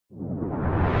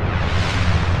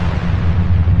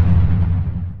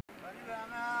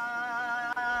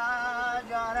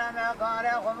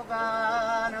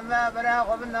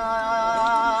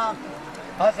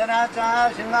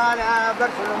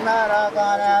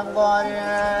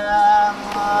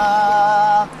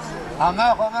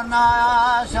أما خبرنا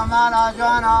شمال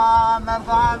جوانا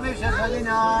مرقع مش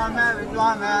سدينا ما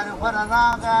بدوا من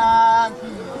خرناقان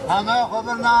أما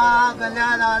خبرنا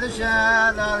قلنا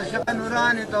للشق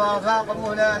نوراني توافق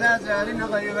قبولا لا زالين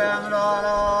غيبا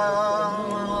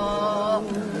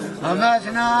أما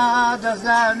سنا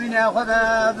تسلا من يأخذ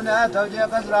ابن توجيه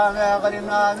قسرا ما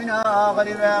غريبنا منا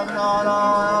غريبا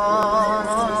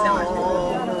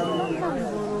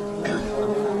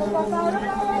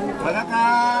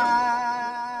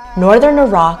Northern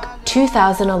Iraq,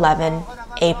 2011,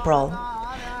 April.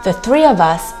 The three of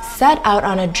us set out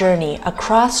on a journey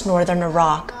across northern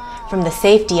Iraq, from the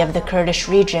safety of the Kurdish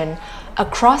region,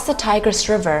 across the Tigris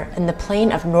River in the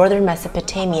plain of northern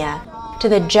Mesopotamia, to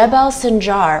the Jebel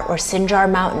Sinjar or Sinjar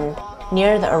mountain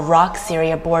near the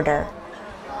Iraq-Syria border.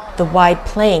 The wide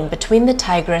plain between the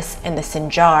Tigris and the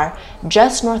Sinjar,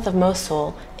 just north of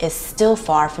Mosul, is still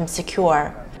far from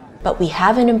secure, but we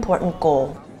have an important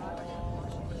goal.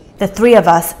 The three of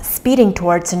us speeding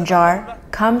towards Sinjar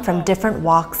come from different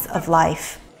walks of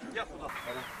life.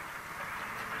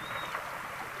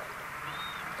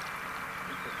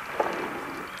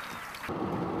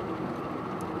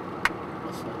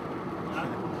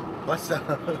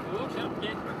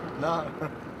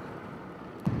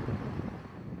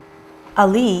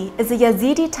 Ali is a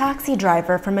Yazidi taxi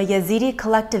driver from a Yazidi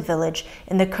collective village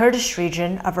in the Kurdish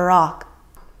region of Iraq.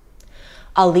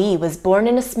 Ali was born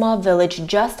in a small village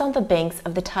just on the banks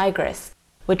of the Tigris,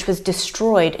 which was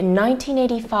destroyed in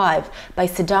 1985 by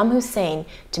Saddam Hussein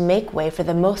to make way for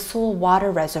the Mosul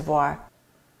water reservoir,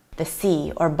 the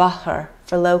sea or Bahr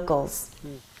for locals.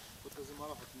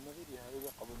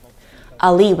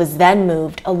 Ali was then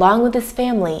moved along with his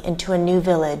family into a new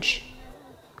village.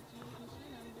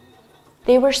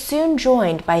 They were soon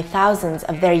joined by thousands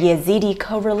of their Yazidi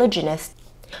co-religionists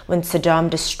when Saddam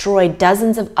destroyed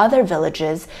dozens of other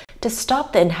villages to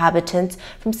stop the inhabitants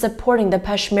from supporting the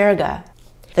Peshmerga,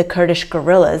 the Kurdish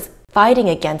guerrillas fighting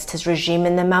against his regime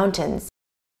in the mountains.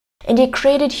 And he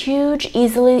created huge,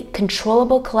 easily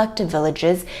controllable collective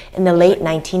villages in the late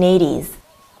 1980s.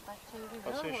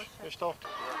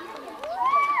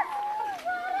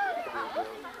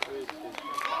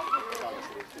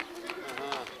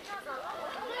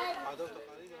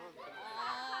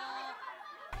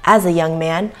 As a young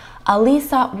man, Ali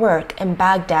sought work in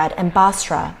Baghdad and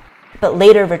Basra, but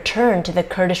later returned to the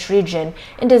Kurdish region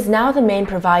and is now the main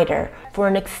provider for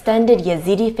an extended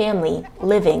Yazidi family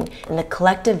living in the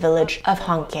collective village of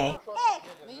Hanke.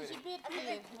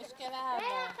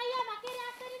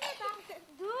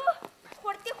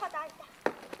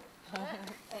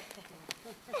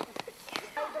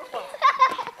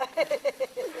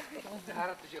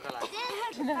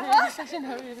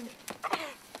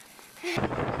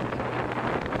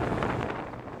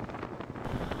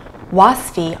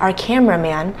 Wasfi, our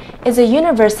cameraman, is a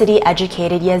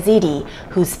university-educated Yazidi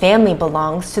whose family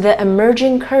belongs to the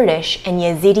emerging Kurdish and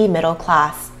Yazidi middle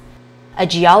class. A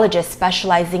geologist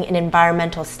specializing in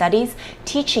environmental studies,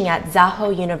 teaching at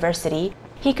Zaho University,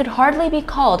 he could hardly be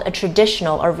called a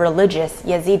traditional or religious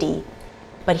Yazidi.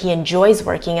 But he enjoys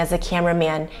working as a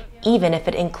cameraman, even if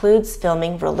it includes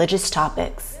filming religious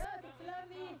topics.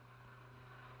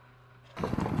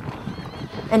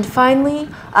 And finally,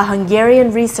 a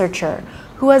Hungarian researcher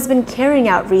who has been carrying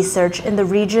out research in the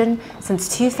region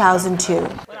since 2002.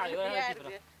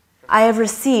 I have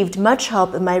received much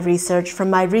help in my research from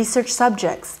my research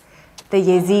subjects, the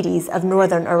Yazidis of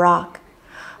northern Iraq.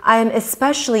 I am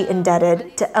especially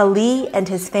indebted to Ali and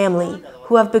his family,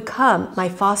 who have become my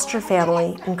foster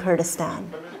family in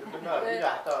Kurdistan.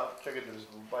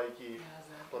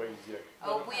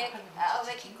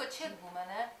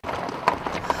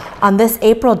 On this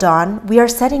April dawn, we are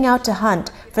setting out to hunt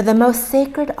for the most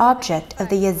sacred object of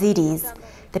the Yazidis,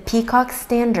 the peacock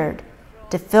standard,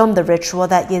 to film the ritual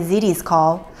that Yazidis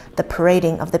call the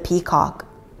parading of the peacock.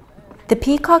 The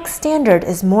peacock standard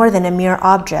is more than a mere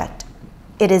object.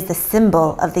 It is the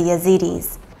symbol of the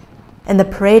Yazidis. And the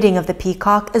parading of the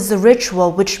peacock is the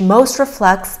ritual which most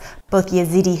reflects both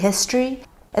Yazidi history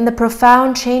and the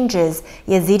profound changes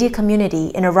Yazidi community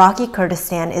in Iraqi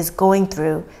Kurdistan is going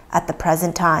through at the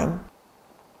present time.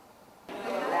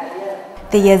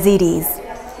 The Yazidis,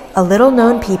 a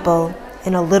little-known people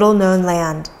in a little-known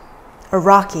land,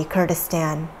 Iraqi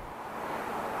Kurdistan.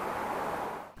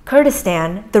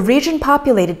 Kurdistan, the region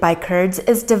populated by Kurds,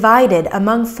 is divided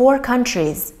among 4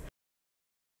 countries.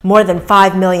 More than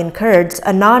 5 million Kurds,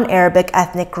 a non-Arabic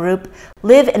ethnic group,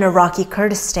 live in Iraqi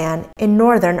Kurdistan in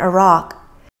northern Iraq.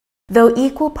 Though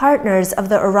equal partners of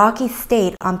the Iraqi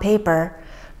state on paper,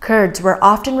 Kurds were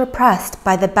often repressed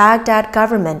by the Baghdad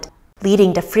government,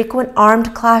 leading to frequent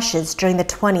armed clashes during the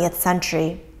 20th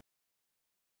century.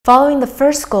 Following the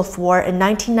First Gulf War in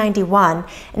 1991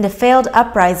 and a failed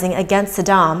uprising against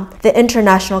Saddam, the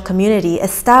international community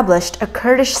established a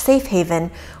Kurdish safe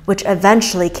haven, which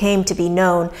eventually came to be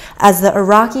known as the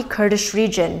Iraqi Kurdish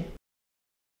region.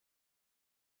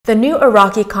 The new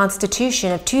Iraqi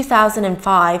constitution of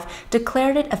 2005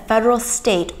 declared it a federal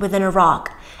state within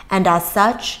Iraq, and as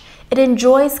such, it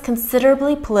enjoys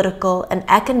considerably political and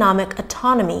economic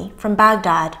autonomy from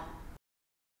Baghdad.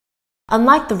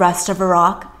 Unlike the rest of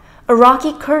Iraq,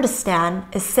 Iraqi Kurdistan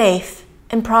is safe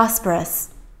and prosperous.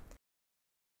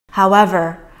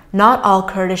 However, not all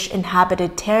Kurdish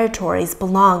inhabited territories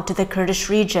belong to the Kurdish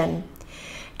region.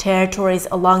 Territories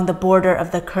along the border of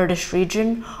the Kurdish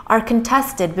region are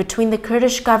contested between the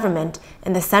Kurdish government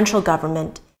and the central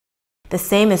government. The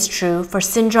same is true for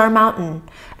Sinjar Mountain,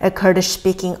 a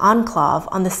Kurdish-speaking enclave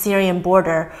on the Syrian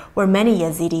border where many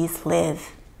Yazidis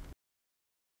live.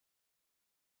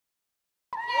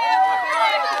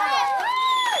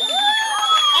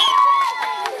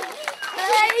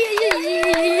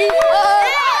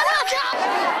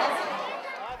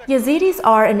 Yazidis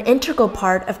are an integral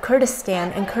part of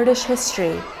Kurdistan and Kurdish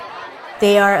history.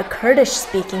 They are a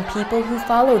Kurdish-speaking people who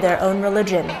follow their own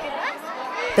religion.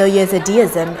 Though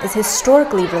Yazidism is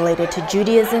historically related to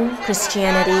Judaism,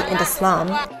 Christianity, and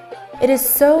Islam, it is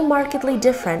so markedly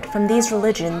different from these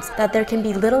religions that there can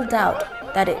be little doubt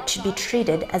that it should be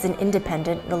treated as an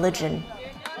independent religion.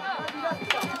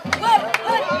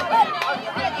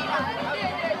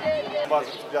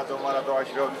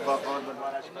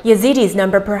 Yazidis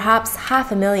number perhaps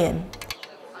 500,000.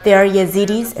 There are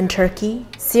Yazidis in Turkey,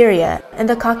 Syria, and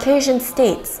the Caucasian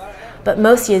states, but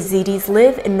most Yazidis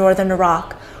live in northern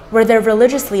Iraq, where their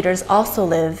religious leaders also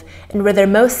live, and where their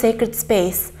most sacred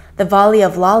space, the Valley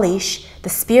of Lalish, the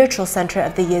spiritual center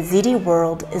of the Yazidi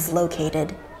world, is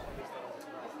located.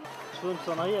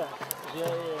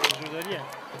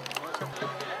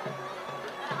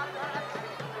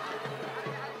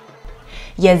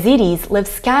 Yazidis live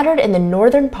scattered in the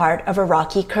northern part of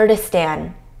Iraqi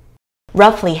Kurdistan.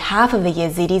 Roughly half of the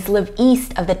Yazidis live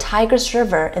east of the Tigris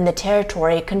River in the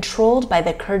territory controlled by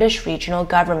the Kurdish regional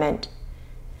government.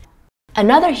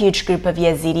 Another huge group of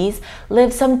Yazidis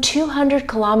live some 200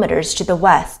 kilometers to the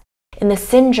west, in the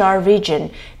Sinjar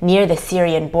region near the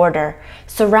Syrian border,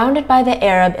 surrounded by the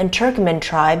Arab and Turkmen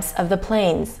tribes of the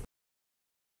plains.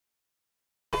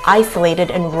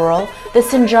 Isolated and rural, the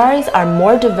Sinjaris are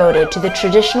more devoted to the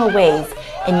traditional ways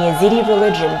in Yazidi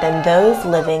religion than those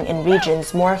living in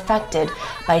regions more affected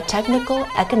by technical,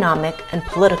 economic, and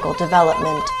political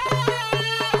development.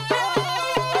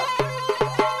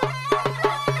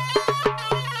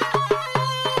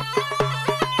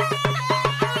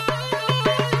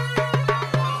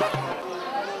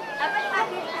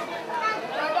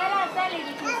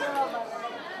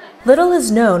 Little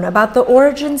is known about the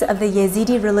origins of the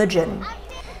Yazidi religion.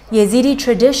 Yazidi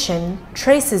tradition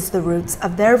traces the roots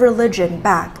of their religion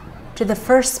back to the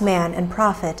first man and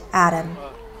prophet, Adam.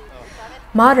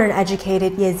 Modern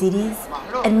educated Yazidis,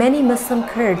 and many Muslim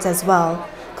Kurds as well,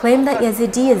 claim that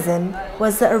Yazidism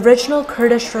was the original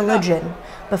Kurdish religion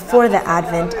before the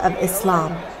advent of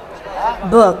Islam.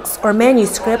 Books or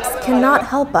manuscripts cannot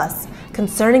help us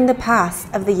concerning the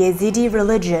past of the Yazidi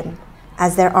religion,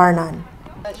 as there are none.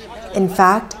 In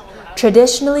fact,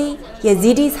 traditionally,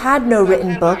 Yazidis had no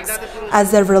written books,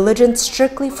 as their religion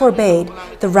strictly forbade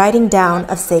the writing down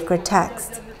of sacred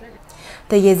texts.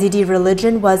 The Yazidi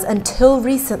religion was until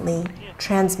recently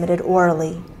transmitted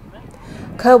orally.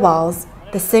 Qawwals,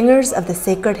 the singers of the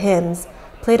sacred hymns,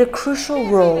 played a crucial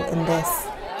role in this.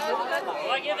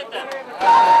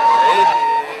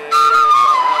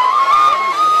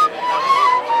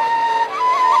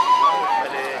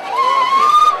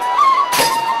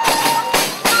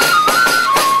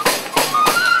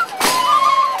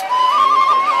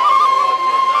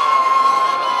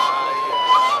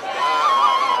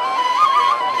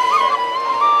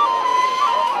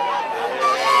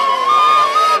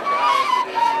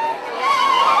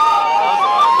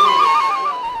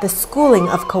 The schooling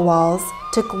of Qawwals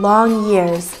took long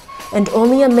years, and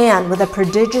only a man with a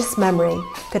prodigious memory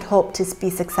could hope to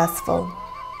be successful.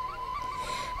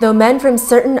 Though men from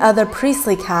certain other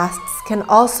priestly castes can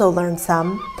also learn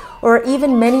some, or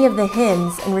even many of the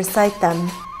hymns and recite them,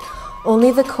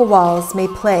 only the Qawwals may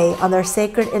play on their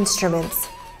sacred instruments,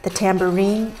 the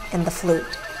tambourine and the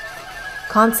flute.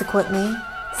 Consequently,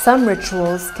 some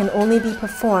rituals can only be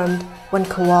performed when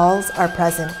Qawwals are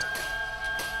present.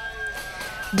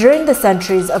 During the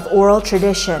centuries of oral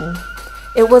tradition,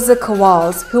 It was the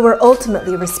Qawwals who were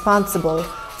ultimately responsible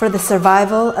for the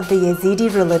survival of the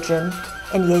Yazidi religion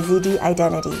and Yazidi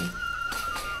identity.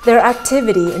 Their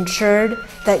activity ensured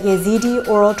that Yazidi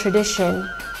oral tradition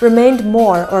remained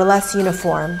more or less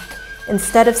uniform,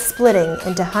 instead of splitting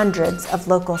into hundreds of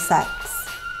local sects.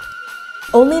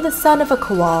 Only the son of a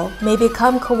Qawwal may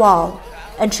become Qawwal,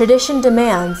 and tradition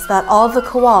demands that all the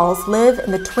Qawwals live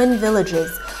in the twin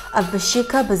villages of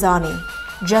Bashika Bazani,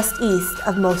 just east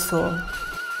of Mosul.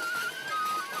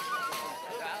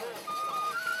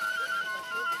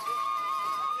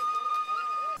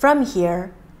 From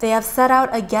here, they have set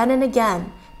out again and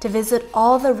again to visit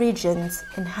all the regions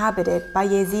inhabited by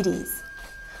Yazidis,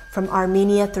 from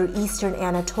Armenia through eastern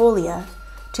Anatolia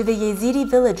to the Yazidi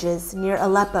villages near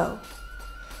Aleppo,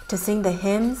 to sing the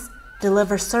hymns,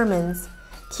 deliver sermons,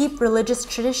 keep religious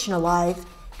tradition alive,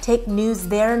 take news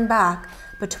there and back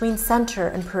between center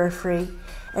and periphery,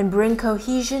 and bring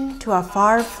cohesion to a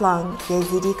far-flung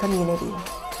Yazidi community.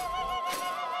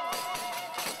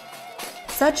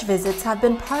 Such visits have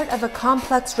been part of a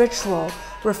complex ritual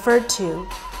referred to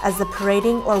as the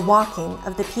parading or walking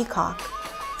of the peacock,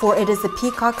 for it is the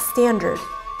peacock standard,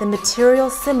 the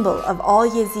material symbol of all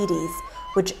Yazidis,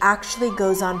 which actually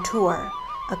goes on tour,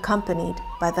 accompanied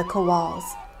by the Qawwals.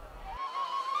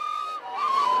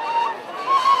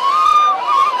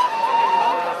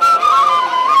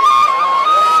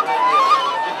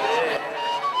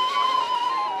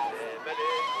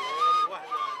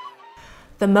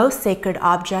 The most sacred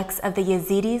objects of the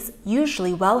Yazidis,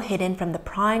 usually well hidden from the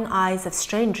prying eyes of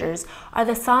strangers, are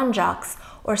the sanjaks,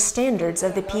 or standards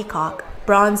of the peacock,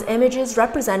 bronze images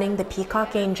representing the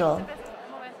peacock angel.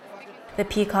 The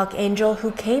peacock angel,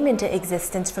 who came into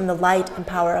existence from the light and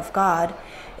power of God,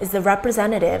 is the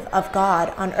representative of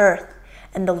God on earth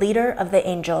and the leader of the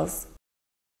angels.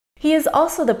 He is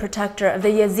also the protector of the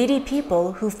Yazidi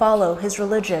people who follow his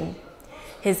religion.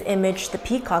 His image, the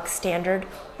peacock standard,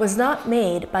 was not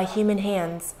made by human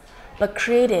hands, but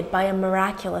created by a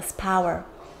miraculous power.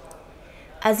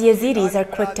 As Yazidis are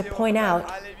quick to point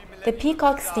out, the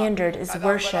peacock standard is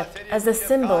worshipped as a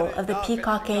symbol of the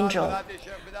peacock angel,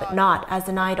 but not as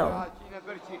an idol.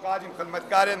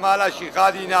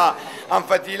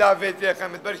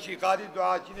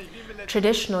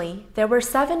 Traditionally, there were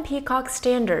 7 peacock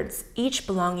standards, each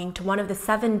belonging to one of the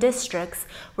 7 districts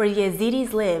where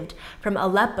Yazidis lived, from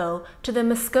Aleppo to the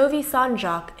Muscovy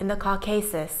Sanjak in the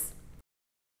Caucasus.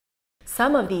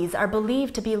 Some of these are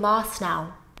believed to be lost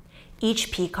now.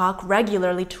 Each peacock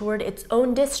regularly toured its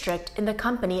own district in the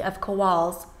company of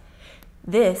Qawwals.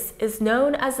 This is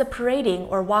known as the parading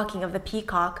or walking of the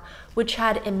peacock, which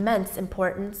had immense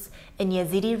importance in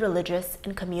Yazidi religious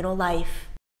and communal life.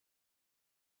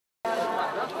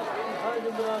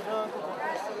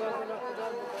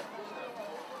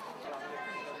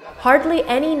 Hardly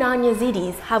any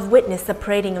non-Yazidis have witnessed the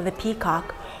parading of the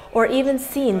peacock or even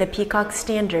seen the peacock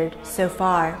standard so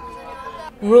far.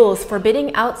 Rules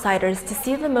forbidding outsiders to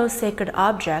see the most sacred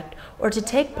object or to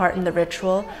take part in the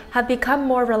ritual have become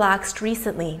more relaxed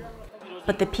recently,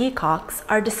 but the peacocks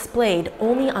are displayed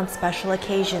only on special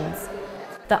occasions.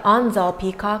 The Anzal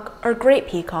peacock, or great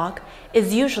peacock,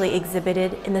 is usually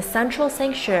exhibited in the central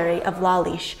sanctuary of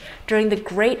Lalish during the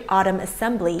Great Autumn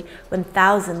Assembly, when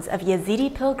thousands of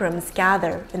Yazidi pilgrims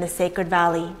gather in the sacred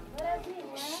valley.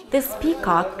 This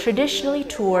peacock traditionally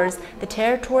tours the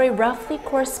territory roughly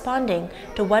corresponding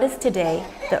to what is today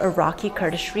the Iraqi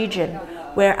Kurdish region,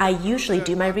 where I usually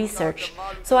do my research,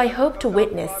 so I hope to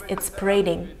witness its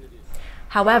parading.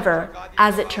 However,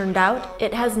 as it turned out,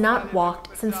 it has not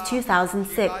walked since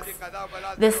 2006.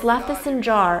 This left the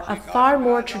Sinjar a far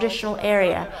more traditional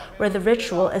area where the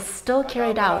ritual is still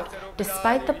carried out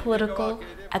despite the political,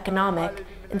 economic,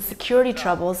 and security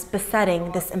troubles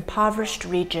besetting this impoverished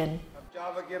region.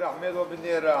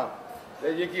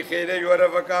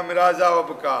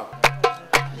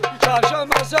 شاشا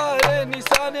مسار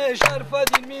نیسان شرف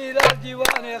دین میرا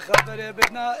دیوانه خبر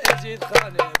بدنا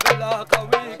ازیدخان بلا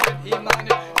قوی کن ایمان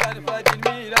شرف دین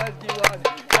میرا دیوانه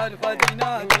شرف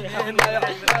دینا دین ما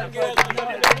شرف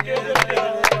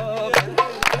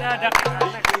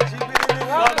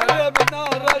دینا خبر بدنا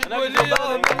رجولیا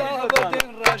بلا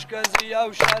بدن رشکزیا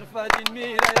و شرف دین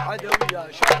میرا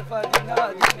عدویا شرف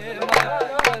دینا دین ما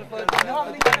شرف دینا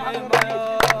دین ما.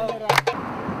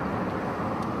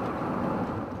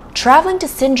 Traveling to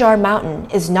Sinjar Mountain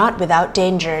is not without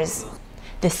dangers.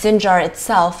 The Sinjar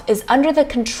itself is under the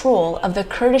control of the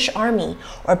Kurdish army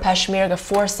or Peshmerga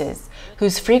forces,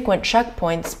 whose frequent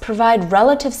checkpoints provide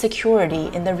relative security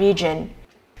in the region,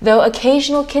 though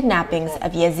occasional kidnappings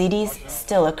of Yazidis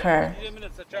still occur.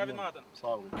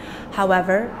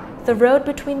 However, the road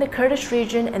between the Kurdish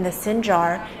region and the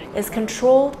Sinjar is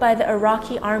controlled by the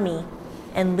Iraqi army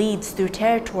and leads through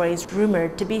territories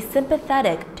rumored to be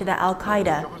sympathetic to the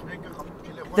Al-Qaeda.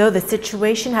 Though the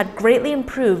situation had greatly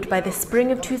improved by the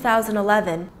spring of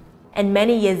 2011, and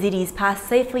many Yazidis passed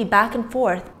safely back and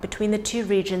forth between the two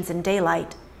regions in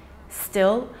daylight,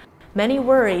 still, many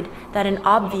worried that an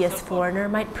obvious foreigner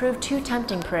might prove too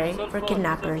tempting prey for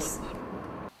kidnappers.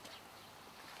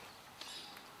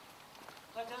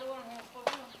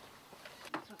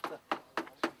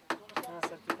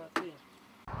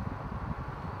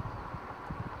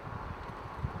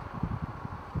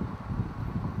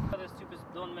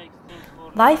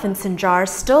 Life in Sinjar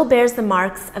still bears the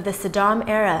marks of the Saddam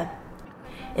era.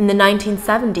 In the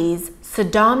 1970s,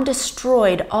 Saddam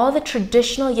destroyed all the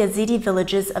traditional Yazidi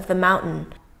villages of the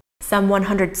mountain, some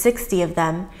 160 of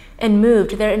them, and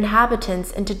moved their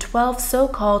inhabitants into 12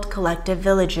 so-called collective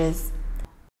villages.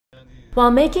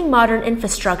 While making modern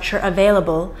infrastructure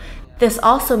available, this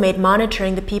also made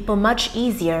monitoring the people much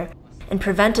easier and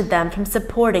prevented them from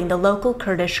supporting the local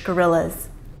Kurdish guerrillas.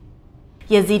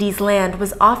 Yazidis' land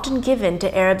was often given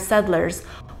to Arab settlers,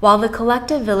 while the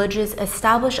collective villages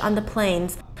established on the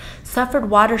plains suffered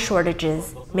water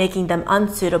shortages, making them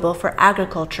unsuitable for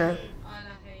agriculture.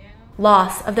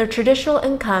 Loss of their traditional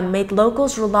income made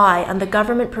locals rely on the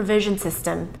government provision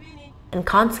system, and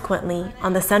consequently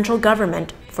on the central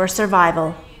government for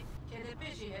survival.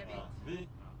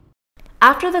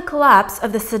 After the collapse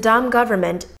of the Saddam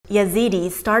government,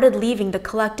 Yazidis started leaving the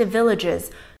collective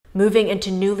villages, moving into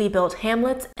newly built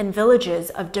hamlets and villages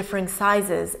of differing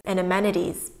sizes and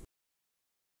amenities.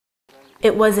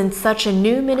 It was in such a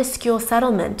new minuscule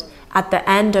settlement, at the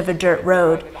end of a dirt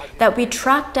road, that we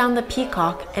tracked down the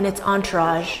peacock and its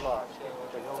entourage.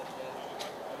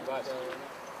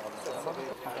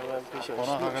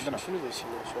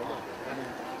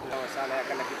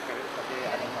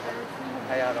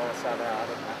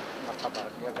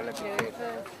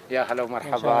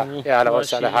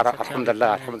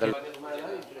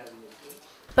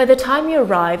 By the time we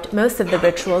arrived, most of the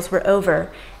rituals were over,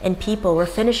 and people were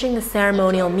finishing the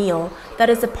ceremonial meal that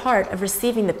is a part of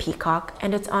receiving the peacock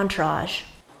and its entourage.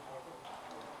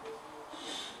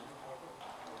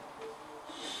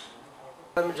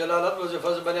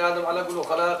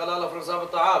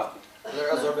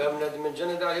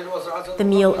 The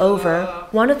meal over,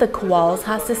 one of the Qawwals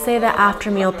has to say the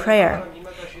after-meal prayer.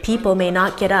 People may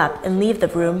not get up and leave the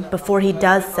room before he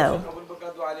does so.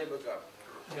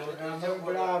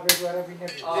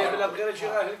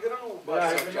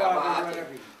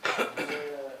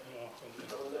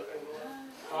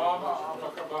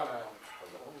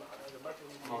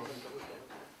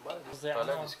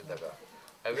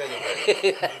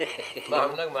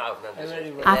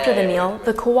 After the meal,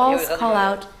 the Qawwals call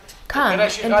out, "Come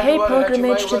and pay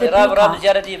pilgrimage to the peacock."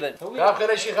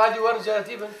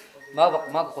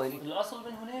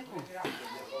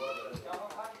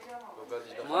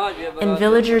 And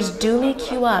villagers duly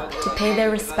queue up to pay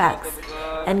their respects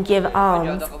and give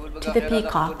alms to the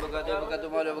peacock.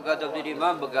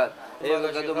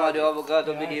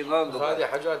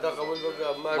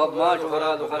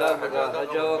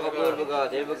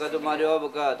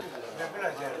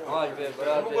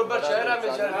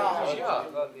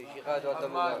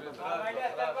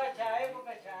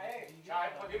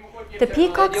 The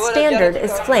peacock standard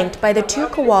is flanked by the two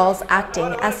Qawwals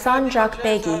acting as Sanjak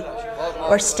Begi,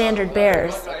 or standard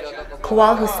bearers.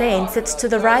 Qawwal Hussein sits to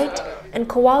the right and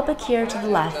Qawwal Bakir to the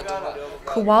left.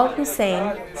 Qawwal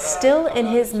Hussein, still in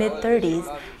his mid-30s,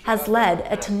 has led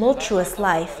a tumultuous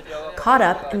life, caught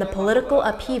up in the political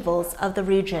upheavals of the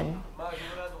region.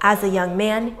 As a young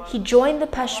man, he joined the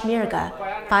Peshmerga,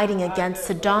 fighting against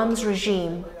Saddam's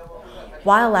regime.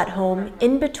 While at home,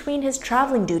 in between his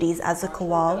traveling duties as a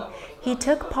Qawwal, he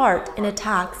took part in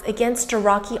attacks against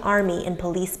Iraqi army and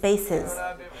police bases.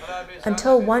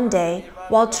 Until one day,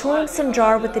 while touring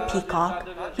Sinjar with the peacock,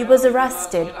 he was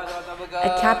arrested. A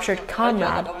captured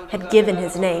comrade had given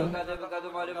his name.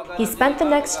 He spent the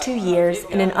next 2 years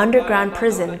in an underground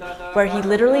prison where he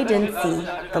literally didn't see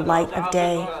the light of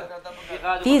day.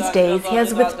 These days, he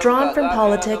has withdrawn from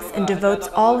politics and devotes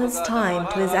all his time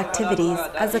to his activities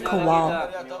as a Qawwal.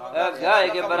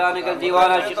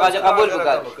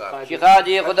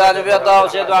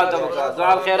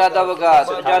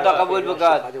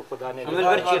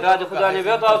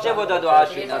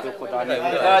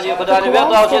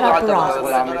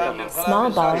 Small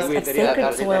balls of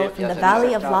sacred soil from the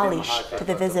valley of Lalish to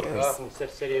the visitors.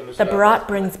 The barat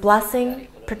brings blessing,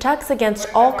 protects against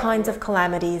all kinds of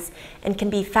calamities, and can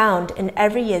be found in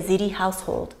every Yazidi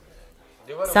household.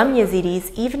 Some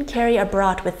Yazidis even carry a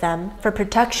brat with them for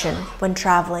protection when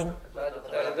traveling.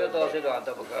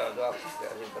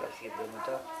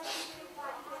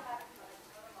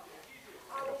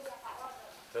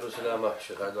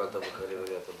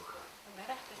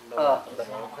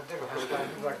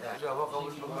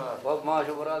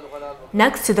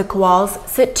 Next to the Qawwals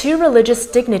sit two religious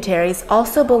dignitaries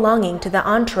also belonging to the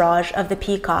entourage of the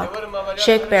peacock,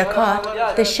 Sheikh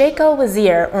Berkat, the Sheikh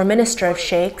al-Wazir or Minister of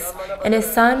Sheikhs, and his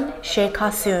son Sheikh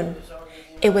Hassoun.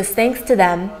 It was thanks to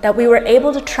them that we were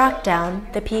able to track down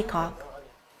the peacock.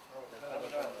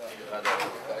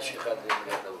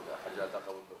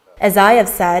 As I have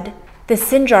said, the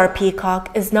Sinjar peacock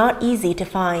is not easy to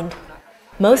find.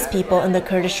 Most people in the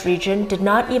Kurdish region did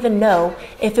not even know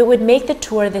if it would make the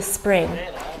tour this spring,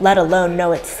 let alone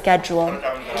know its schedule.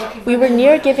 We were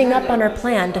near giving up on our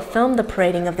plan to film the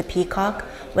parading of the peacock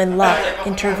when luck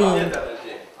intervened.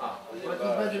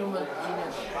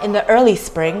 In the early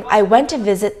spring, I went to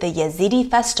visit the Yazidi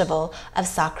festival of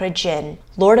Sakra Jinn,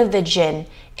 Lord of the Jinn,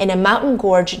 in a mountain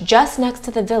gorge just next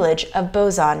to the village of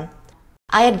Bozan.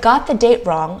 I had got the date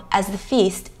wrong as the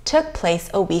feast took place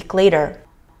a week later.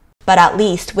 But at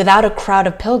least, without a crowd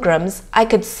of pilgrims, I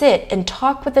could sit and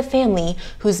talk with the family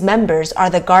whose members are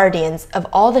the guardians of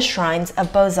all the shrines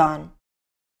of Bozan.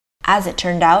 As it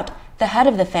turned out, the head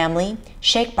of the family,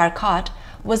 Sheikh Berkat,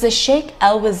 was a Sheikh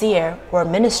al-Wazir or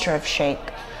Minister of Sheikh,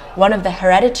 one of the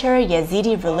hereditary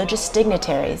Yazidi religious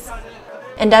dignitaries.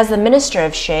 And as the Minister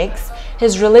of Sheikhs,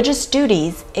 his religious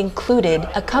duties included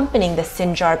accompanying the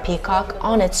Sinjar peacock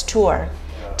on its tour,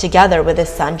 together with his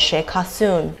son Sheikh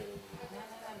Hassoun.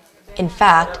 In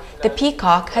fact, the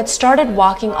peacock had started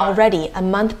walking already a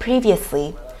month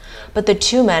previously, but the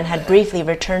two men had briefly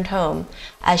returned home,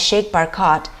 as Sheikh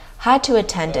Berkat had to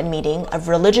attend a meeting of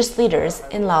religious leaders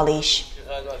in Lalish.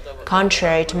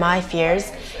 Contrary to my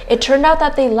fears, it turned out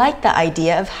that they liked the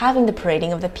idea of having the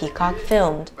parading of the peacock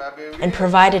filmed, and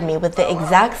provided me with the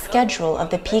exact schedule of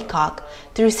the peacock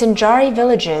through Sinjari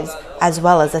villages as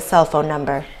well as a cell phone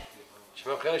number.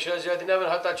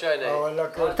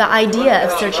 The idea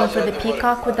of searching for the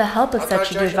peacock with the help of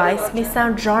such a device may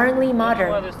sound jarringly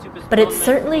modern, but it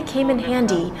certainly came in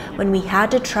handy when we had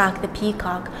to track the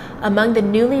peacock among the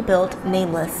newly built,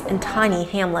 nameless, and tiny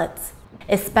hamlets,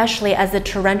 especially as the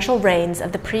torrential rains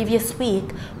of the previous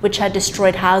week, which had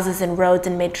destroyed houses and roads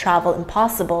and made travel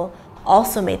impossible,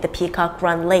 also made the peacock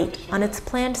run late on its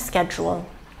planned schedule.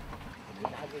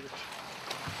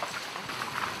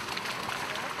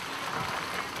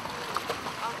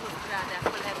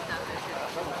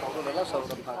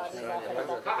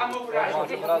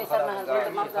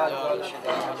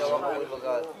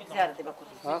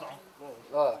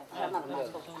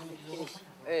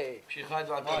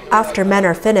 After men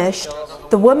are finished,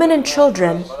 the women and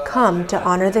children come to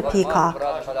honor the peacock.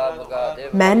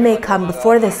 Men may come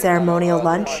before the ceremonial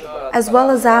lunch as well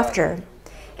as after.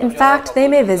 In fact, they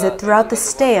may visit throughout the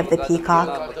stay of the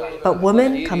peacock, but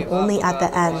women come only at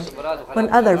the end, when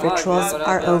other rituals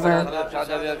are over.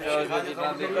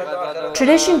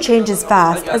 Tradition changes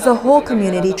fast as the whole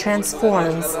community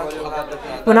transforms.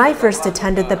 When I first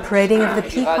attended the parading of the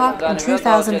peacock in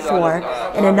 2004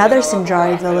 in another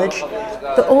Sinjari village,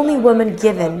 the only woman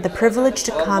given the privilege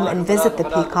to come and visit the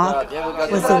peacock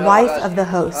was the wife of the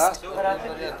host.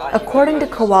 According to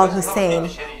Kawal Hussein,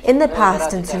 in the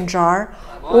past in Sinjar,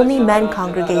 only men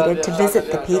congregated to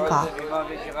visit the peacock.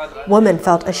 Women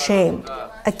felt ashamed,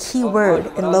 a key word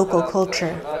in local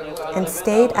culture, and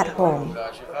stayed at home.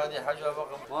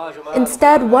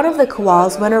 Instead, one of the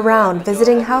Kawals went around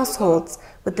visiting households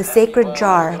with the sacred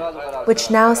jar,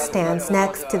 which now stands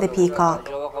next to the peacock.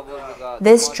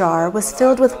 This jar was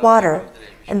filled with water,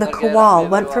 and the Kawal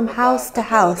went from house to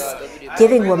house,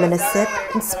 giving women a sip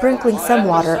and sprinkling some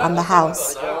water on the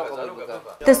house.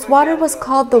 This water was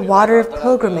called the water of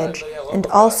pilgrimage and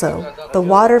also the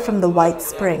water from the White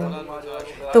Spring.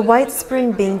 The White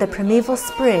Spring being the primeval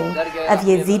spring of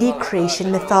Yazidi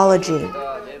creation mythology.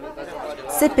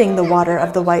 Sipping the water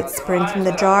of the White Spring from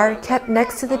the jar kept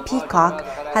next to the peacock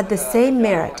had the same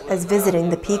merit as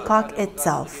visiting the peacock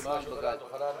itself.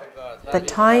 But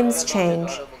times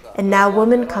change, and now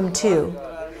women come too,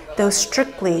 though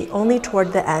strictly only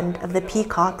toward the end of the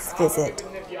peacock's visit.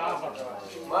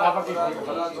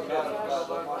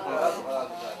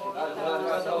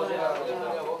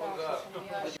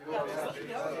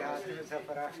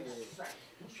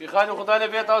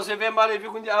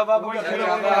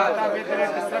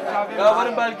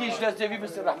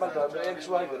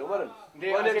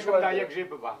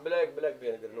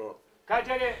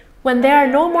 When there are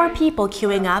no more people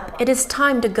queuing up, it is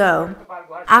time to go.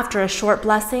 After a short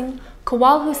blessing,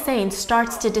 Kawal Hussein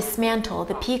starts to dismantle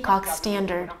the peacock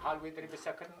standard.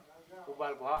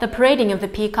 The parading of the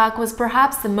peacock was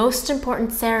perhaps the most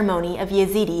important ceremony of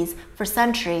Yazidis for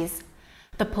centuries.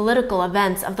 The political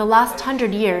events of the last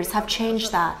 100 years have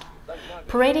changed that.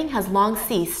 Parading has long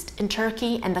ceased in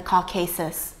Turkey and the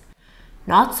Caucasus.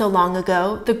 Not so long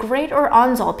ago, the great or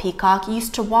Anzal peacock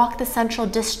used to walk the central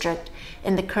district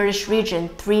in the Kurdish region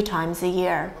 3 times a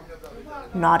year.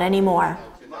 Not anymore.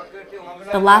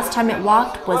 The last time it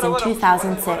walked was in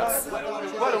 2006.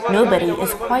 Nobody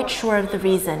is quite sure of the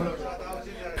reason.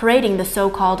 Parading the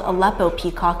so-called Aleppo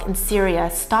peacock in Syria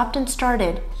stopped and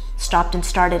started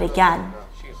again.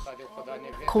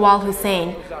 Kawal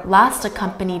Hussein last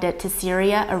accompanied it to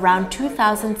Syria around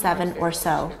 2007 or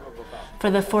so. For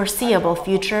the foreseeable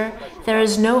future, there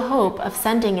is no hope of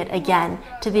sending it again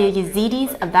to the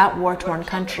Yazidis of that war-torn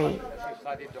country.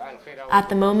 At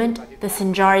the moment, the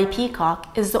Sinjari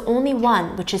peacock is the only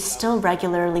one which is still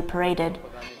regularly paraded,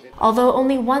 although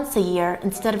only once a year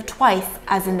instead of twice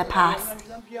as in the past.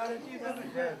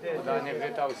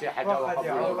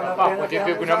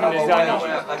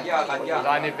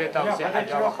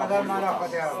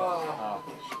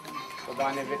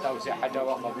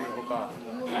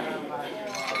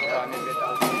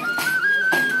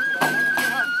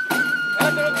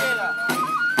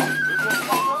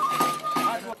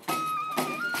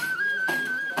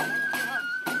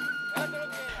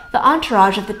 The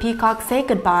entourage of the peacock say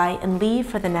goodbye and leave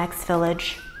for the next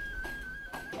village.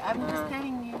 I'm just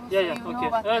telling you. Yeah,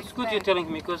 okay. It's good you're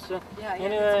telling me because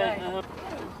anyway.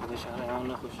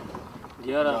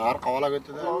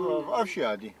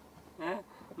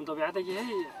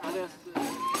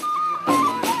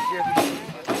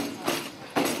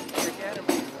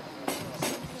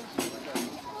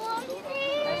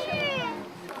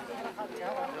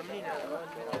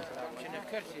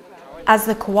 As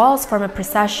the Kawals form a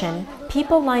procession,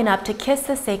 people line up to kiss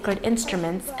the sacred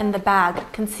instruments and the bag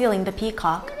concealing the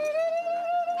peacock.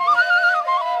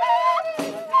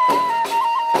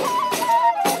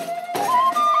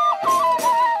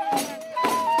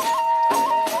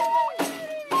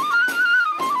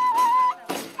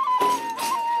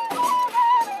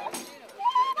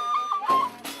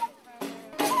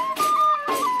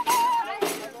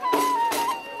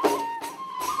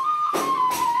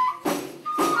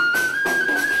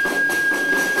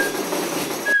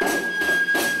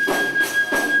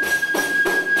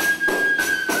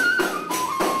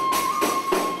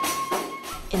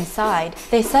 Inside,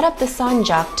 they set up the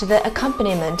sanjak to the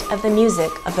accompaniment of the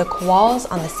music of the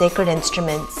Kawals on the sacred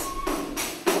instruments.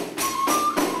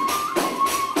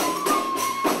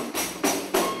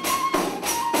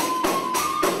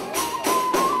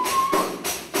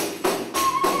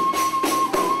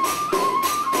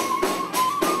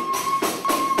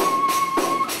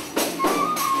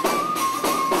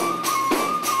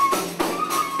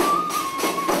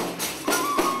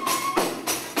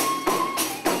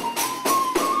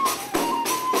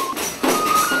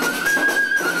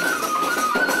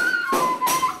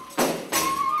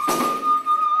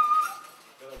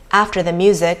 After the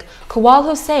music, Kawal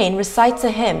Hussein recites a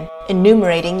hymn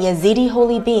enumerating Yazidi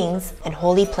holy beings and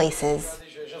holy places.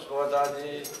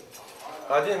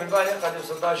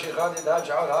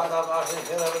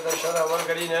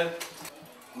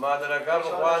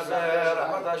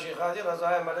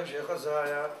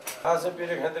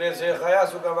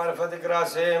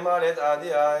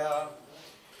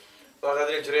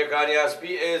 وقدر شريكاني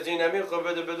أسبي إزين أمين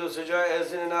قبض بدو سجاء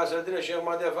إزين ناس الدين الشيخ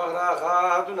مادي فخرا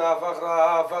خاتنا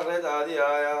فخرا فخر دادي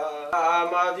آيا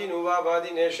آمادين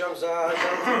وبابادين الشمسة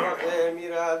شمس فخر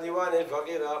ميرا ديوان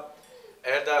الفقيرة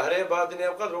دهر بادين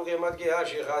بقدر قيمتك يا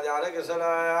شيخ هادي عليك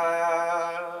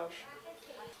سلام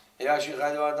يا شيخ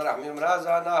هادي وعد رحمي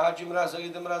مرازا نا حاجي مرازا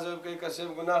قد مرازا بكي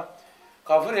كسب قنا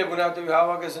غفر يقنا تبي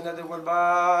هوا كسنة تقول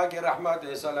باقي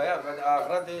رحمة صلاة يا بعد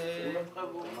آخرتي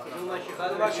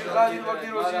ما شيخاني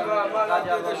الوكيل وسيبا ما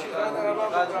نعطيك شيخاني ما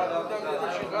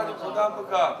بكا شيخاني قدام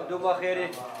بكا دوما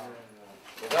خيري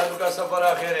قدام بكا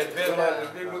سفر خيري الفير ما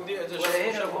الفير قدي أجا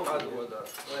شبه حاد ودا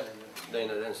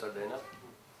دينا دين سر دينا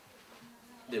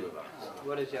دي ببا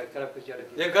ولا شيء كلام كجاري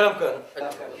دي كلام كان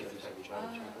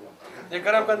دي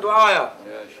كلام كان دعايا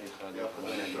يا شيخ هذا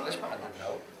ايش بعد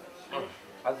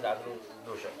عدل عدلو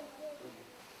دوشة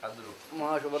عدلو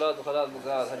ما شبرات خلاص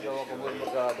بقى هجوا قبول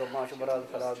بقى ما شبرات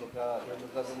خلاص بقى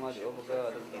ما جو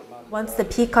بقى. Once the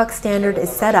peacock standard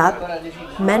is set up,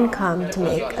 men come to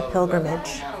make a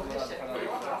pilgrimage.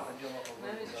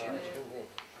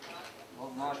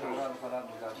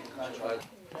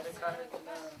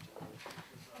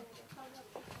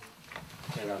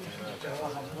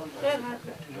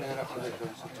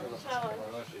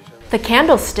 The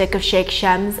candlestick of Sheikh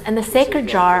Shems and the sacred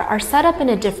jar are set up in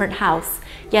a different house,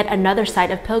 yet another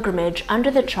site of pilgrimage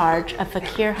under the charge of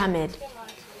Fakir Hamid.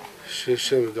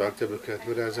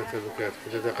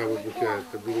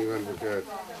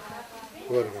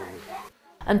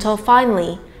 Until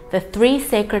finally, the three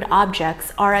sacred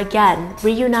objects are again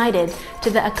reunited to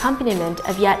the accompaniment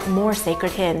of yet more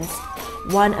sacred hymns,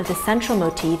 one of the central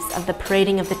motifs of the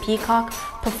parading of the peacock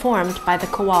performed by the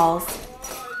Qawwals.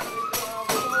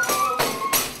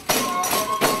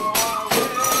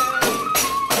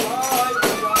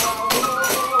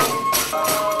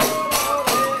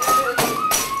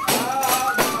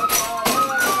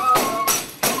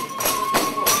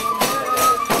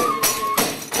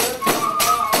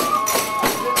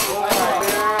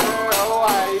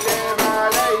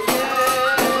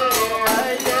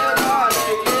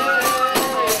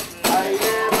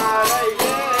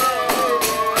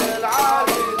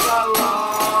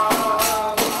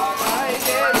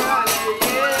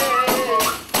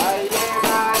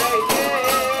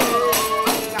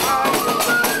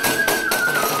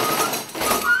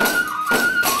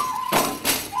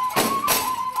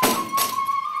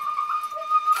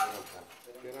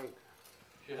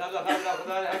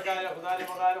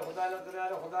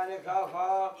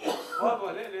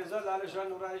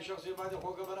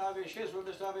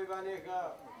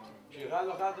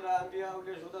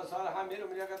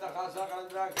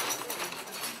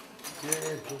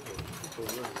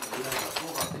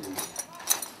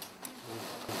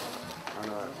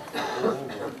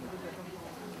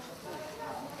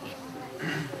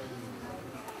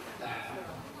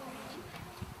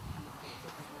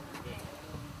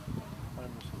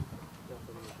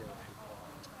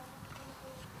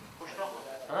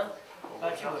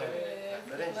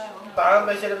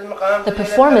 The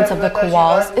performance of the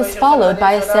Qawwals is followed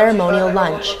by a ceremonial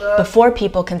lunch. Before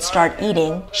people can start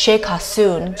eating, Sheikh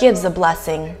Hassoun gives a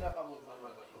blessing.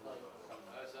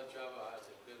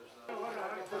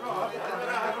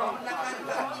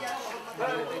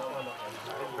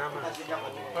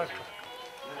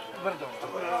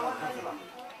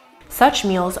 Such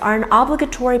meals are an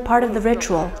obligatory part of the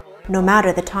ritual, no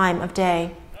matter the time of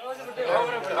day.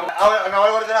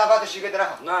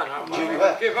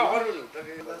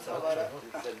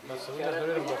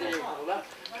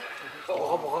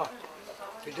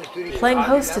 Playing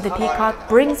host to the peacock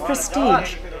brings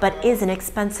prestige, but is an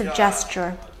expensive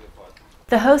gesture.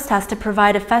 The host has to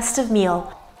provide a festive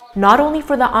meal, not only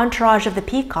for the entourage of the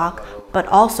peacock, but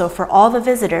also for all the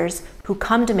visitors who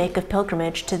come to make a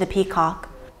pilgrimage to the peacock,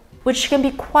 which can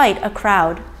be quite a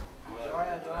crowd.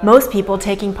 Most people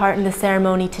taking part in the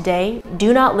ceremony today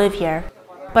do not live here,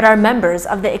 but are members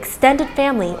of the extended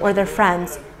family or their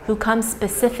friends who come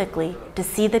specifically to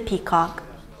see the peacock.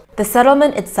 The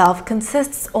settlement itself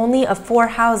consists only of 4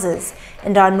 houses,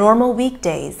 and on normal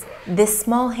weekdays, this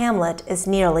small hamlet is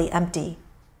nearly empty.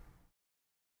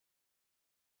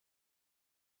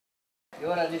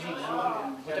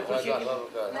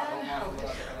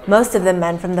 Most of the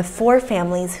men from the 4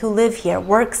 families who live here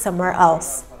work somewhere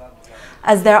else.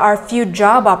 As there are few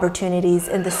job opportunities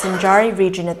in the Sinjari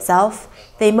region itself,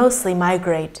 they mostly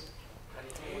migrate.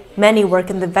 Many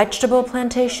work in the vegetable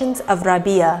plantations of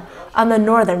Rabia on the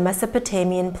northern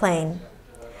Mesopotamian plain.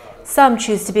 Some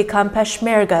choose to become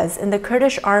Peshmergas in the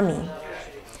Kurdish army.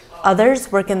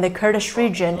 Others work in the Kurdish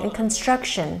region in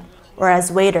construction or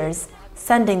as waiters,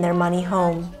 sending their money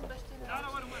home.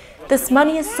 This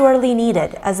money is sorely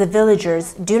needed as the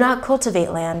villagers do not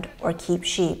cultivate land or keep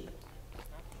sheep.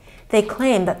 They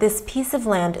claim that this piece of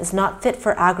land is not fit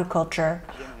for agriculture,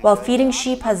 while feeding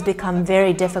sheep has become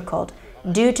very difficult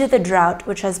due to the drought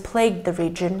which has plagued the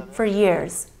region for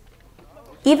years.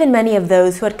 Even many of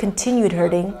those who had continued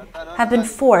herding have been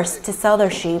forced to sell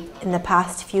their sheep in the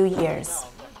past few years.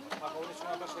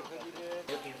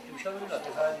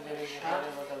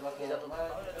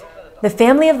 The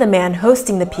family of the man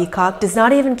hosting the peacock does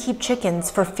not even keep chickens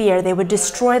for fear they would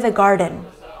destroy the garden.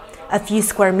 A few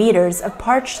square meters of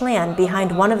parched land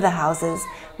behind one of the houses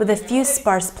with a few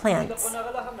sparse plants.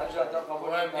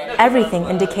 Everything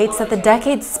indicates that the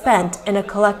decades spent in a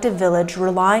collective village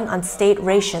relying on state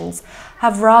rations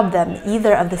have robbed them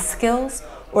either of the skills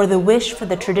or the wish for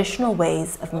the traditional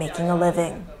ways of making a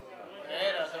living.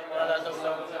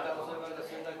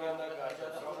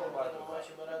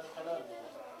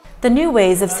 The new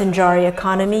ways of Sinjari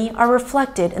economy are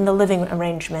reflected in the living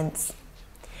arrangements.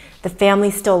 The family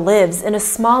still lives in a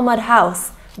small mud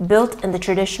house built in the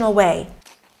traditional way.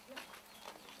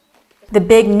 The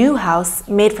big new house,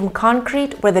 made from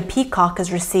concrete where the peacock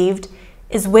is received,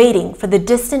 is waiting for the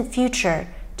distant future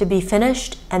to be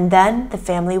finished, and then the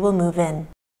family will move in.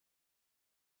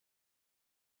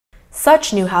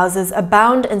 Such new houses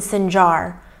abound in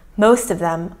Sinjar, most of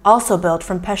them also built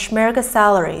from Peshmerga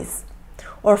salaries,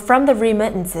 or from the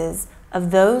remittances of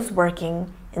those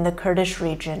working in the Kurdish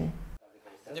region.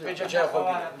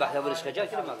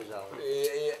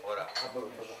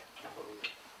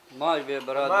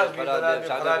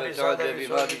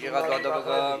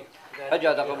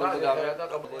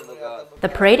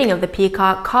 The parading of the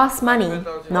peacock costs money,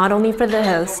 not only for the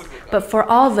host, but for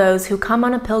all those who come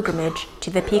on a pilgrimage to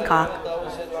the peacock.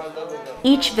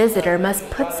 Each visitor must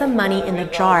put some money in the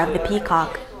jar of the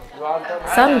peacock.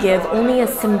 Some give only a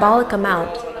symbolic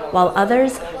amount, while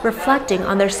others, reflecting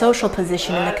on their social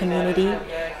position in the community,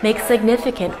 make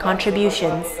significant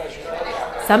contributions.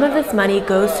 Some of this money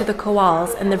goes to the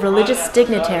Qawwals and the religious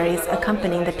dignitaries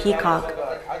accompanying the peacock,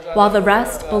 while the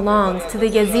rest belongs to the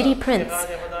Yazidi prince,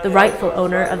 the rightful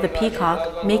owner of the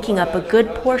peacock, making up a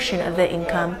good portion of the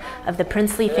income of the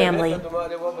princely family.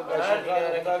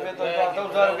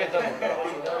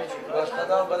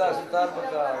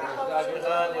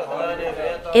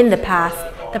 In the past,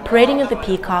 the parading of the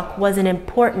peacock was an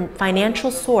important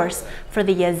financial source for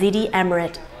the Yazidi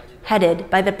emirate, headed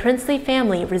by the princely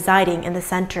family residing in the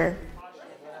center.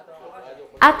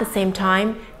 At the same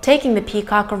time, taking the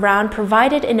peacock around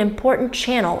provided an important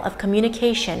channel of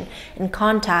communication and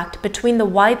contact between the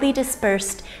widely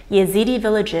dispersed Yazidi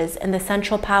villages and the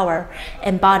central power,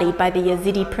 embodied by the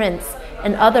Yazidi prince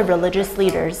and other religious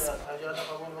leaders.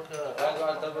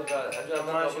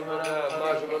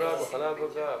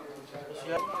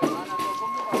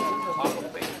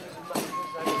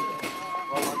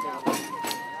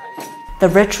 The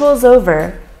ritual's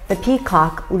over. The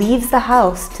peacock leaves the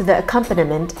house to the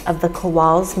accompaniment of the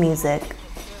Qawwal's music.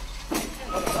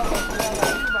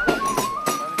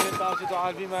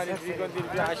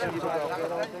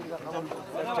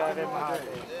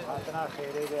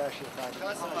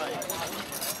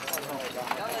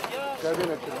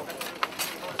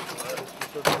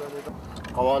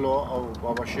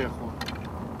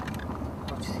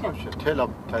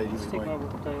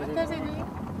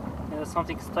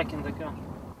 Something stuck in the ground.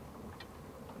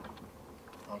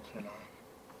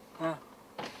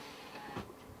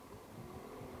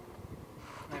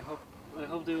 I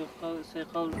hope they will say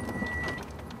قول.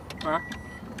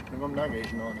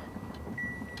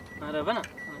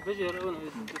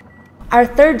 Our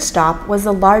third stop was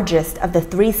the largest of the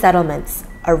three settlements,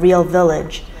 a real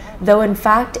village, though in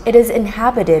fact it is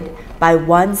inhabited by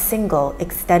one single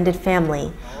extended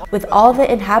family, with all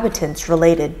the inhabitants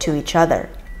related to each other.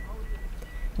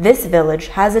 This village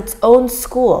has its own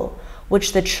school,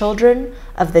 which the children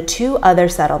of the two other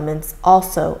settlements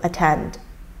also attend.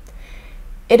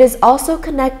 It is also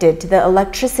connected to the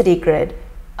electricity grid,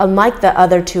 unlike the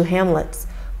other two hamlets,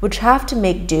 which have to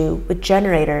make do with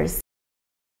generators.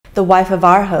 The wife of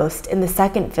our host in the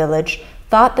second village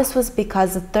thought this was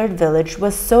because the third village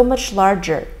was so much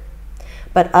larger,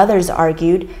 but others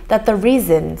argued that the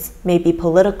reasons may be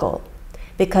political,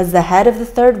 because the head of the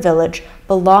third village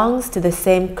belongs to the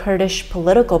same Kurdish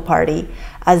political party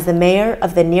as the mayor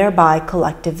of the nearby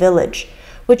collective village,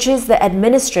 which is the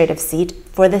administrative seat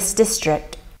for this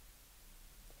district.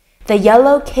 The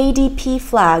yellow KDP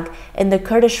flag and the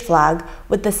Kurdish flag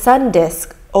with the sun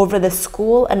disk over the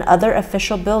school and other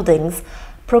official buildings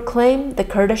proclaim the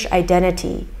Kurdish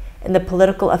identity and the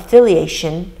political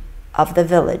affiliation of the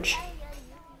village.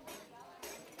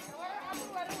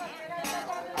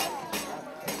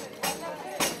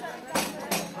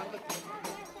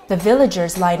 The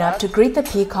villagers line up to greet the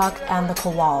peacock and the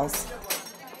Qawwals.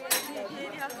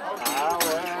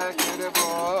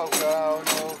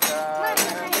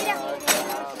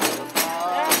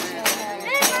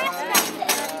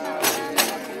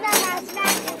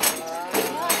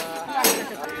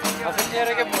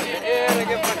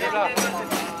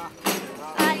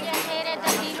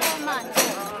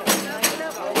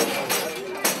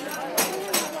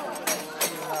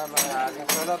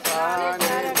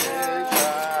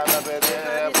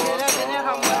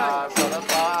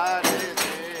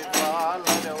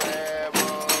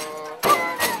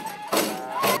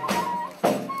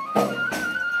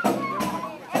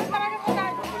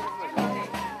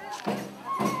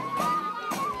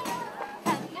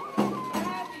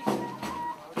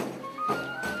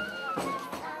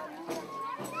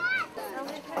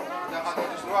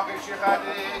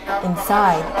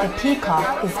 Inside, the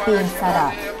peacock is being set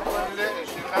up.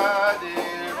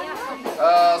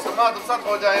 صمات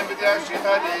بصدق ودايم بدي أشي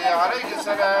خالي عليك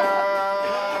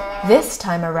السلام This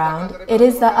time around, it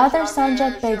is the other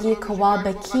Sanjak Begi Kawal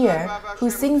Bakir who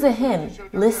sings a hymn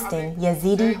listing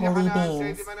Yazidi holy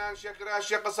beings.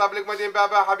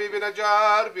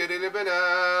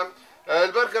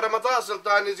 البركة رمضان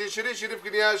سلطان زي شريف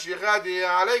كنيا شيخ هادي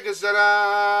عليك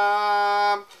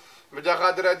السلام بدا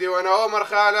خاطر ديوان عمر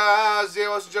خاله زي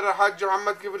وسجر حج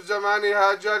محمد كبر زماني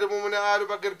هاجال من آل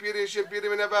بكر بيري شبيري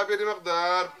من بابيري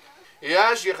مقدار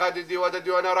يا شيخ هادي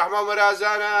ديوان رحمة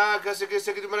مرازانا كسك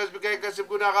سكت مرز بكاي كسب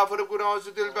كنا غافر كنا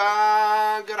وسط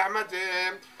البنك رحمته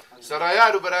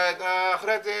سرايا وبرايت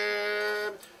آخرته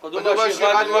قدوم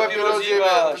الشيخ هادي وبيروزي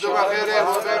قدوم خيره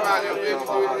وخير مالي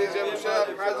وبيروزي زي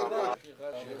مشاهد حاضر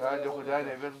شيخ هادي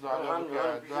خداني بيرزو على بك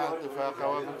دعاء اتفاق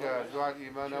وبك دعاء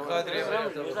الإيمان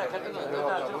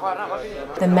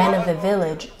The men of the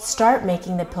village start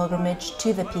making the pilgrimage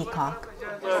to the peacock.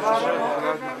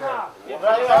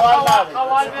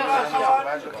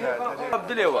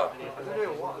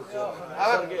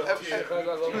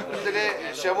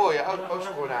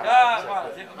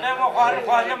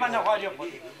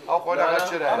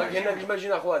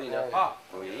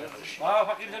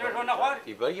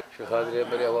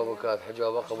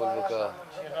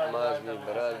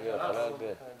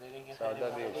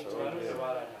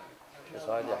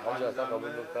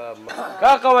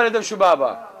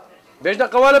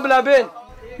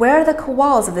 Where are the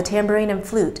kawals of the tambourine and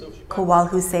flute? Kawal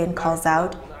Hussein calls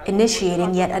out,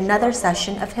 initiating yet another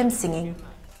session of hymn singing.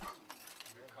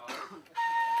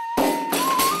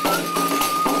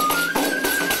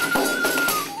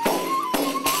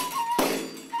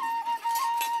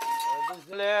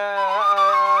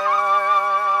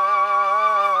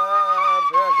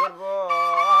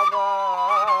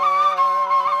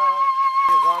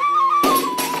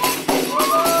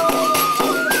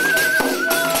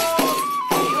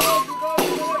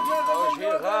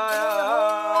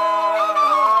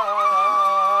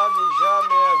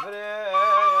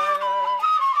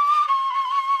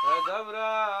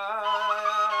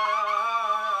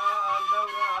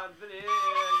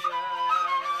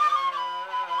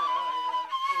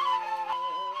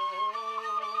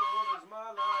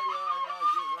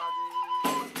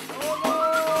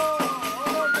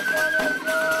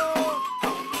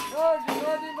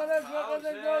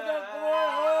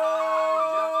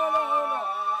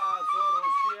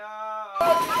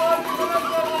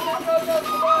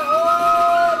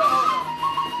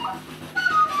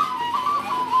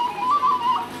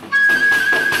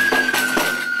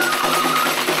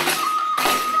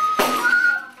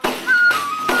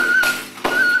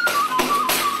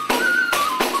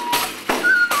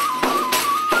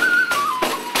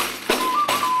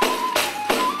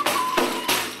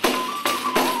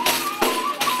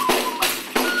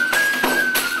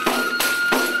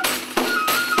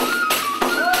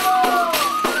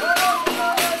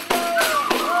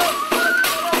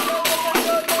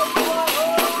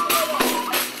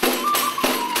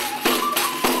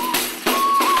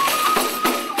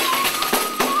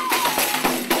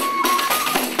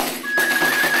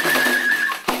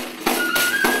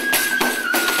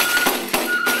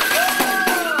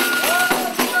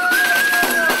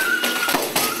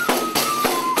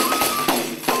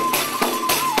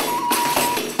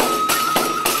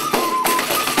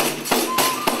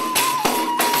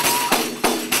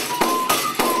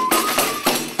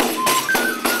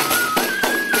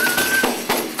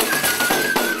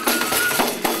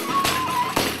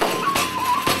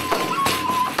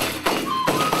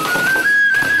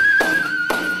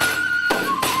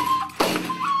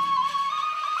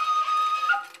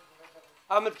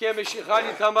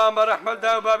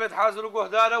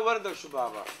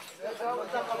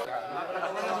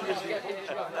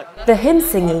 The hymn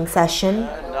singing session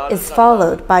is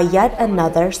followed by yet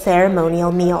another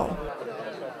ceremonial meal.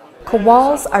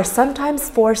 Kawals are sometimes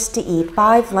forced to eat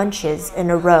 5 lunches in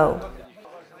a row,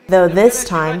 though this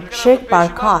time Sheikh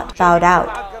Barkat bowed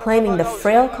out, claiming the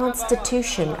frail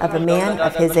constitution of a man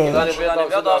of his age.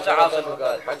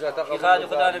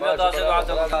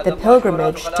 The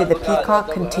pilgrimage to the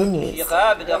peacock continues.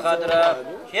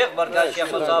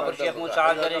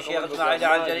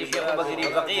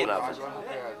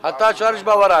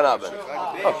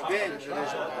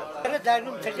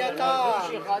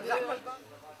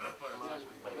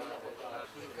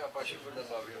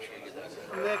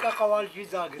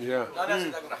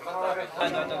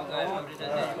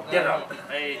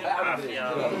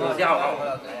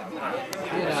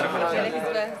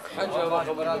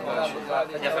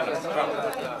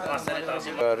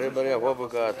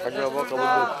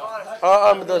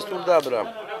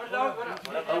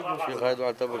 شيخ هاي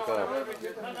دعاء تبكى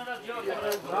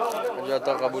حاجة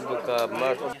قبول بكى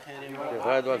ما شيخ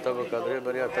هاي دعاء تبكى دري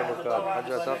بريا تبكى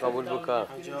حاجة قبول بكى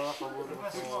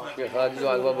شيخ هاي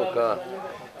دعاء بكى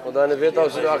خدا نفيته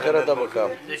وسيد آخرة تبكى.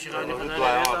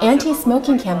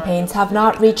 Anti-smoking campaigns have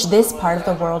not reached this part of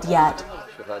the world yet.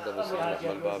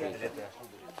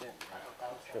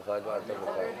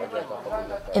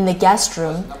 In the guest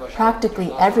room,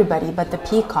 practically everybody but the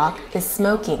peacock is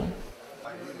smoking.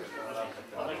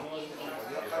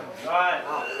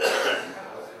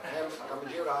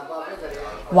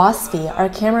 Wasfi, our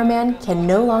cameraman, can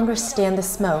no longer stand the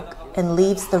smoke and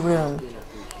leaves the room,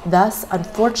 thus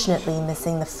unfortunately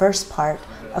missing the first part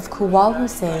of Kuwal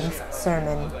Hussein's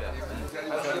sermon.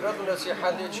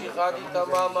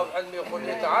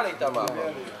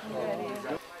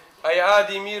 أي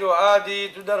عادي ميرو عادي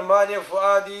تدر مالي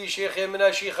فؤادي شيخي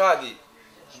من شيخادي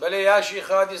بلي يا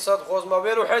شيخادي صد خوز ما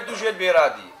بيرو حد وجد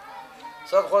بيرادي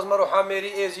صد خوز ما روح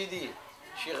ميري ازيدي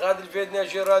شيخادي الفيدنا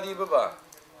جرادي ببا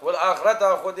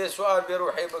والآخرة خذ سؤال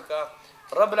بروحي بك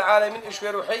رب العالمين إيش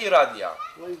بروحي راديا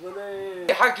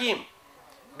حكيم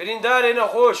برينداري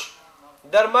نخوش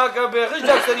درماك بغش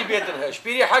دكتوري بيتنهش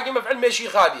بيري حكيم مفعل ماشي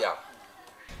خاديا.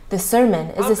 The sermon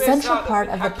is a central part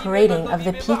of the parading of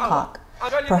the peacock,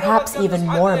 perhaps even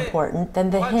more important than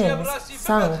the hymns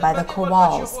sung by the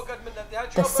Qawwals.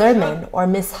 The sermon, or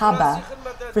mishaba,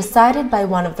 recited by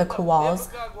one of the Qawwals,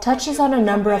 touches on a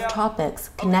number of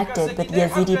topics connected with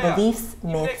Yazidi beliefs,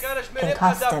 myths, and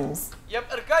customs.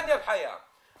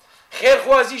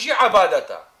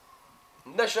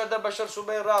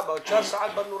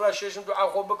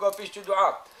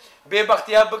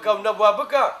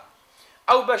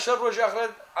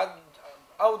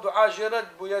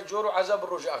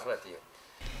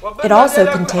 It also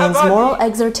contains moral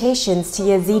exhortations to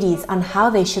Yazidis on how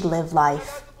they should live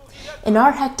life. In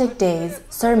our hectic days,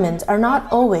 sermons are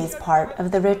not always part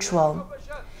of the ritual.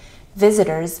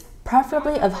 Visitors,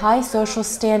 preferably of high social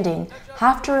standing,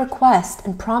 have to request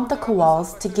and prompt the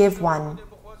Qawwals to give one.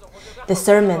 The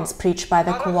sermons preached by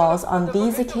the Qawwals on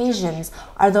these occasions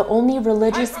are the only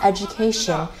religious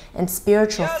education and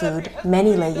spiritual food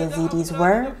many lay Yazidis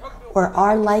were or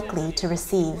are likely to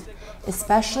receive,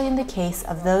 especially in the case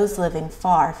of those living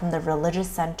far from the religious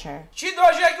center.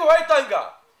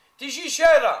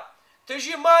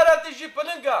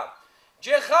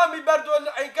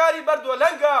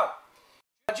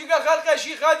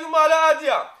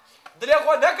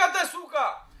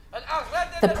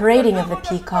 The parading of the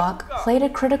peacock played a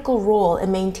critical role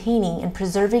in maintaining and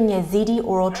preserving Yazidi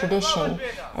oral tradition,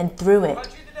 and through it,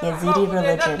 Yazidi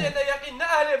religion.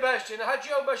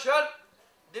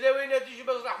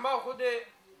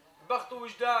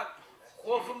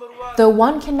 Though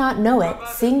one cannot know it,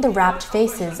 seeing the rapt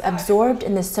faces absorbed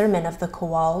in the sermon of the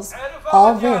Qawwals,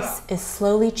 all this is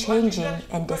slowly changing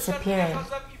and disappearing.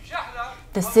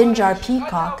 The Sinjar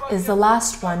peacock is the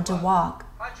last one to walk.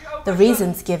 The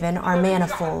reasons given are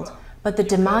manifold, but the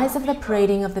demise of the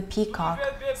parading of the peacock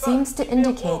seems to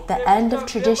indicate the end of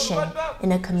tradition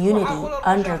in a community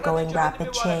undergoing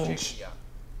rapid change.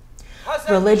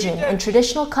 Religion and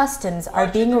traditional customs are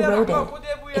being eroded,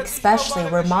 especially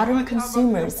where modern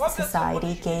consumers'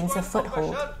 society gains a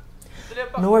foothold.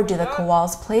 Nor do the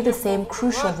Qawwals play the same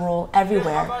crucial role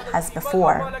everywhere as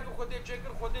before.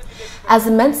 As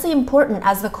immensely important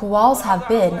as the Qawwals have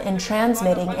been in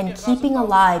transmitting and keeping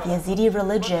alive Yazidi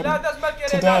religion,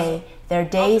 today their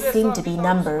days seem to be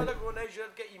numbered.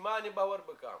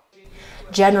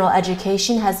 General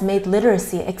education has made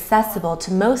literacy accessible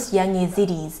to most young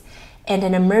Yazidis, and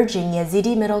an emerging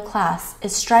Yazidi middle class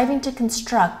is striving to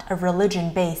construct a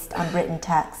religion based on written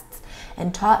texts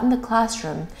and taught in the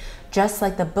classroom, just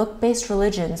like the book-based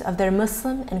religions of their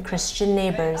Muslim and Christian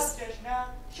neighbors.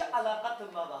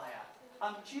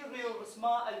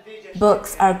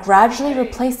 Books are gradually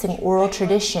replacing oral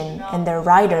tradition, and their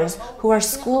writers, who are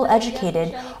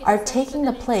school-educated, are taking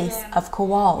the place of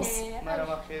Qawwals.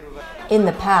 In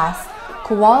the past,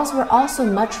 Qawwals were also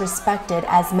much respected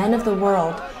as men of the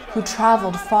world who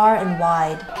traveled far and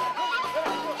wide.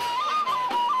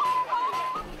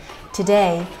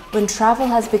 Today, when travel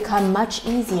has become much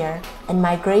easier and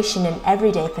migration an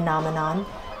everyday phenomenon,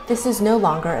 this is no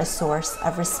longer a source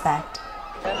of respect.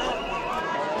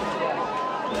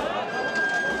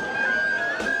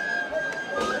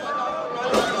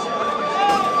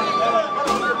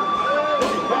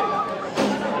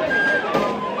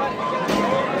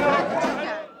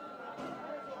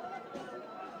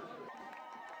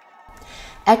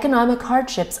 Economic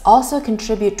hardships also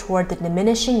contribute toward the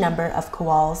diminishing number of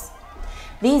Qawwals.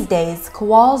 These days,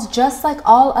 Qawwals, just like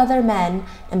all other men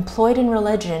employed in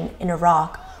religion in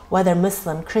Iraq, whether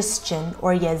Muslim, Christian,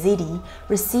 or Yazidi,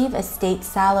 receive a state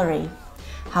salary.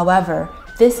 However,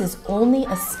 this is only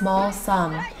a small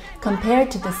sum compared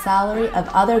to the salary of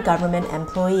other government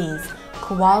employees.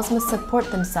 Qawwals must support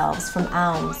themselves from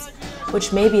alms,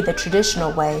 which may be the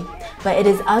traditional way, but it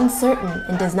is uncertain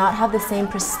and does not have the same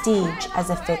prestige as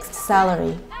a fixed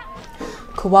salary.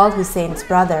 Qawwal Hussein's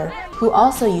brother, who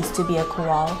also used to be a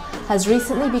Qawwal, has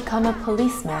recently become a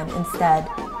policeman instead,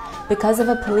 because of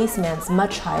a policeman's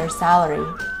much higher salary.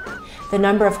 The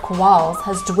number of Qawwals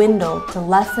has dwindled to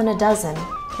less than a dozen,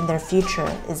 and their future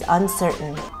is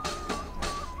uncertain.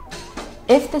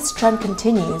 If this trend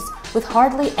continues, with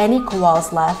hardly any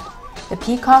Qawwals left, the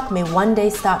peacock may one day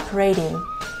stop parading,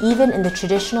 even in the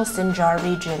traditional Sinjar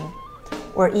region.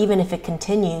 Or even if it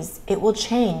continues, it will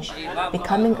change,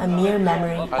 becoming a mere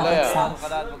memory of itself.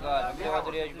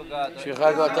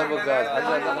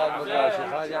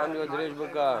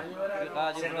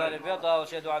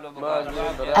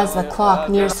 As the clock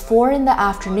nears 4 in the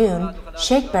afternoon,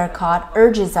 Sheikh Berkat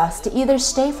urges us to either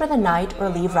stay for the night or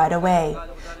leave right away.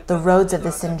 The roads of the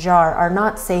Sinjar are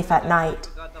not safe at night,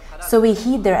 so we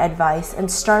heed their advice and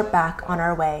start back on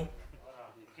our way.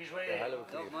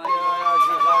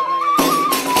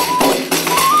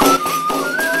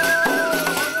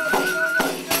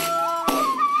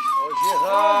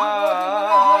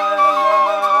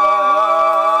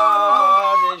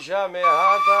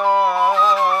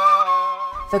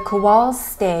 The Qawwals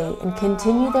stay and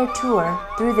continue their tour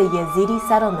through the Yazidi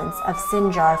settlements of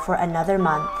Sinjar for another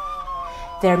month.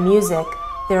 Their music,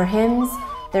 their hymns,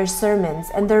 their sermons,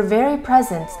 and their very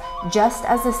presence, just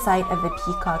as the sight of the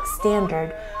peacock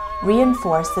standard,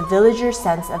 reinforce the villagers'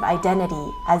 sense of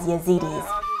identity as Yazidis,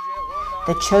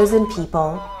 the chosen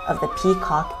people of the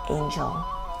peacock angel.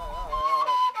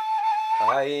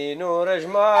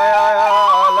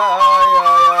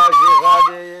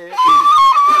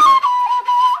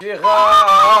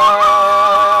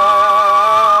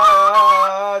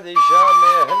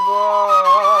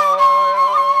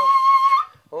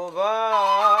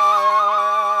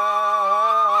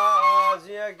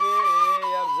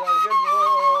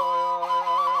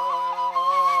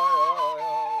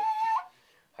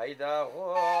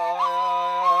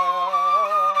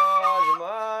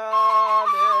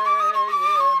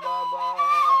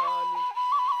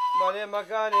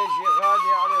 مكان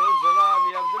شيخادي عليه السلام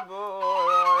يبذل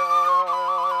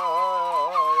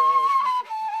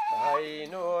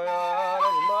عينو يا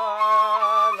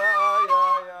رجمال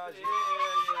يا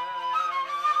شيخ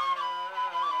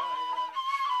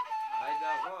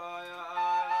هيدا